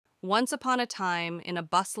Once upon a time, in a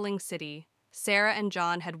bustling city, Sarah and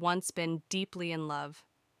John had once been deeply in love.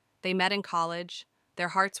 They met in college, their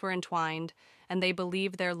hearts were entwined, and they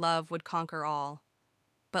believed their love would conquer all.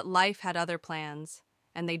 But life had other plans,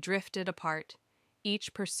 and they drifted apart,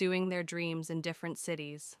 each pursuing their dreams in different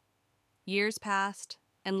cities. Years passed,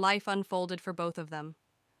 and life unfolded for both of them.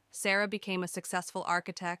 Sarah became a successful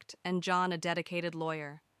architect, and John a dedicated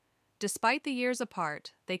lawyer. Despite the years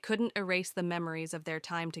apart, they couldn't erase the memories of their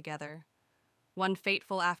time together. One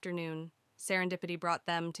fateful afternoon, serendipity brought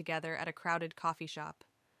them together at a crowded coffee shop.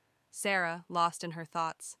 Sarah, lost in her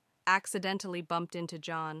thoughts, accidentally bumped into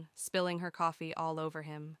John, spilling her coffee all over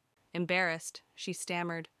him. Embarrassed, she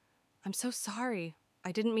stammered, "I'm so sorry.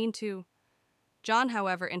 I didn't mean to." John,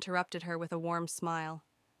 however, interrupted her with a warm smile.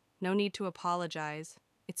 "No need to apologize.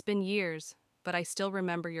 It's been years, but I still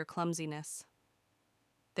remember your clumsiness."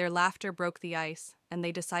 Their laughter broke the ice, and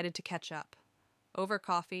they decided to catch up. Over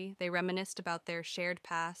coffee, they reminisced about their shared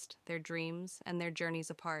past, their dreams, and their journeys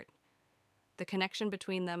apart. The connection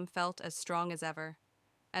between them felt as strong as ever.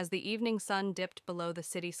 As the evening sun dipped below the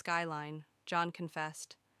city skyline, John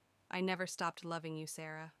confessed, "I never stopped loving you,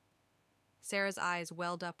 Sarah." Sarah's eyes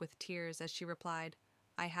welled up with tears as she replied,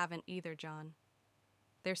 "I haven't either, John."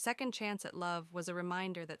 Their second chance at love was a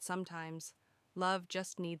reminder that sometimes love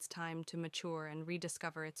just needs time to mature and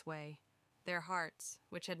rediscover its way. Their hearts,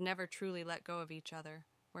 which had never truly let go of each other,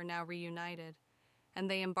 were now reunited, and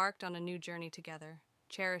they embarked on a new journey together,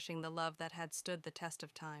 cherishing the love that had stood the test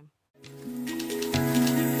of time.